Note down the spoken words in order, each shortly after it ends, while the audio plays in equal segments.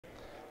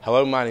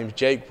Hello, my name is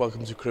Jake,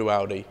 welcome to Crewe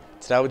Audi.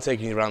 Today we're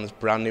taking you around this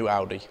brand new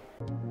Audi.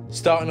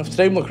 Starting off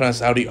today, we're looking at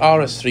this Audi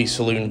RS3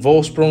 Saloon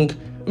Vorsprung,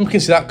 and we can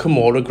see that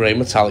Kemora grey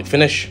metallic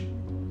finish.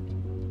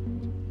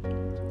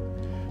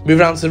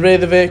 Moving on to the rear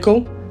of the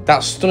vehicle,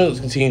 that stunning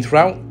looks continuing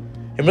throughout,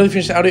 and really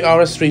finished the Audi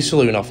RS3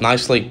 Saloon off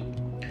nicely.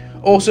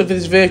 Also for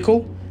this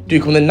vehicle, do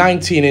come with the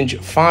 19-inch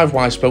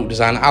 5-wide spoke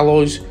design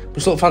alloys,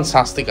 which look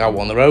fantastic out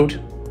on the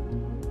road.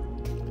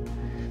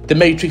 The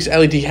Matrix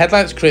LED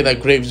headlights create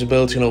that great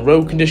visibility in all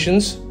road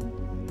conditions.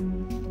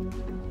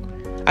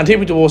 And here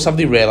we do also have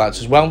the rear lights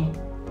as well.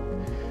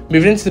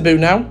 Moving into the boot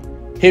now,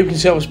 here we can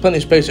see there's plenty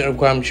of space and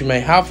requirements you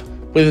may have,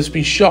 whether this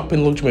be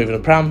shopping, luggage, moving a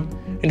pram,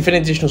 and if any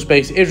additional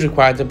space is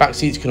required, the back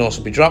seats can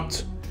also be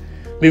dropped.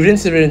 Moving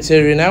into the rear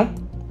interior now,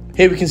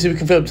 here we can see we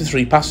can fit up to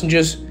 3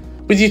 passengers,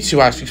 with your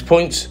 2 ice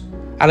points,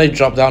 and a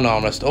drop down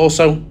armrest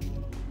also.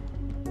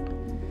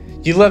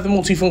 Your leather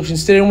multifunction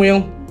steering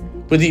wheel,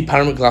 with the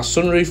Panoramic glass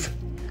sunroof,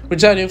 which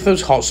is ideal for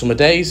those hot summer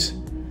days.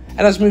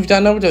 And as we move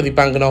down now, we do have the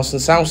Bang & Olufsen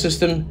sound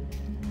system,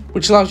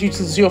 which allows you to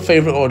listen to your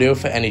favourite audio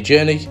for any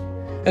journey,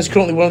 and is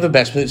currently one of the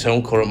best in its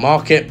own current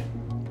market.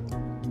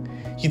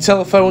 Your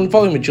telephone,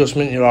 volume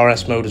adjustment in your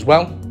RS mode as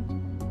well.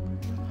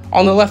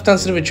 On the left hand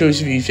side of a choice,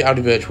 you've used your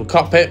Audi virtual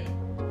cockpit.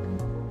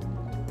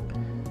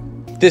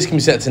 This can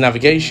be set to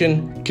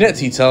navigation, connect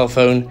to your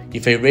telephone,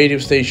 your favourite radio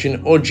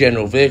station, or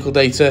general vehicle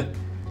data.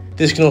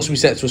 This can also be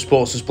set to a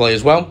sports display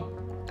as well.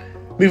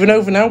 Moving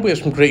over now, we have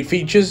some great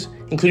features,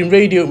 including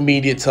radio,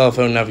 media,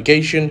 telephone,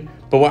 navigation,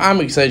 but what I'm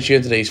excited to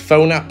share today is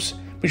phone apps,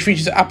 which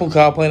features Apple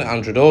CarPlay and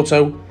Android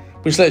Auto,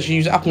 which lets you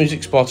use Apple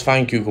Music, Spotify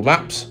and Google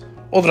Maps.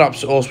 Other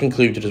apps are also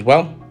included as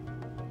well.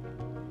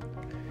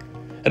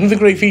 Another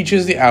great feature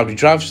is the Audi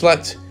Drive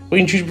Select, where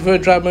you can choose your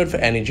preferred drive mode for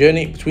any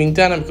journey between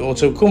Dynamic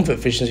Auto, Comfort,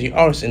 Efficiency,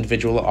 RS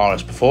Individual or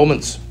RS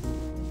Performance.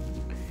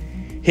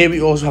 Here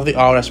we also have the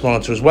RS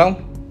Monitor as well.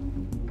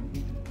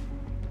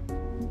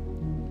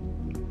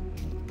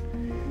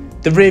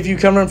 The rear view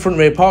camera and front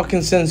rear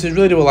parking sensors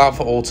really do allow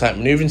for all type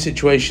manoeuvring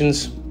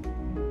situations.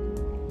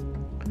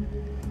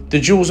 The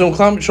dual zone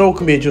climate control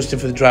can be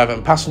adjusted for the driver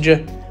and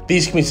passenger.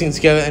 These can be synced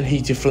together and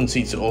heated front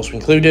seats are also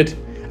included.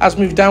 As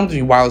we move down to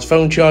your wireless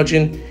phone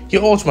charging,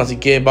 your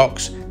automatic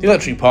gearbox, the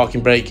electric parking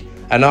brake,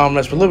 an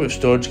armrest with a little bit of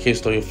storage in case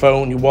you store your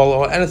phone, your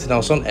wallet or anything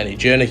else on any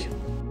journey.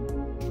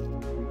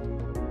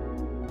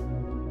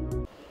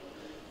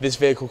 This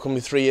vehicle comes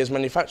with 3 years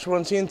manufacturer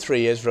warranty and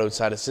 3 years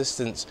roadside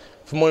assistance.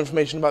 For more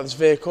information about this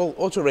vehicle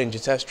or to arrange a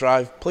test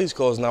drive, please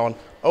call us now on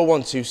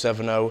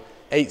 01270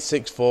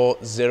 864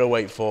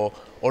 084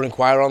 or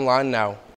inquire online now.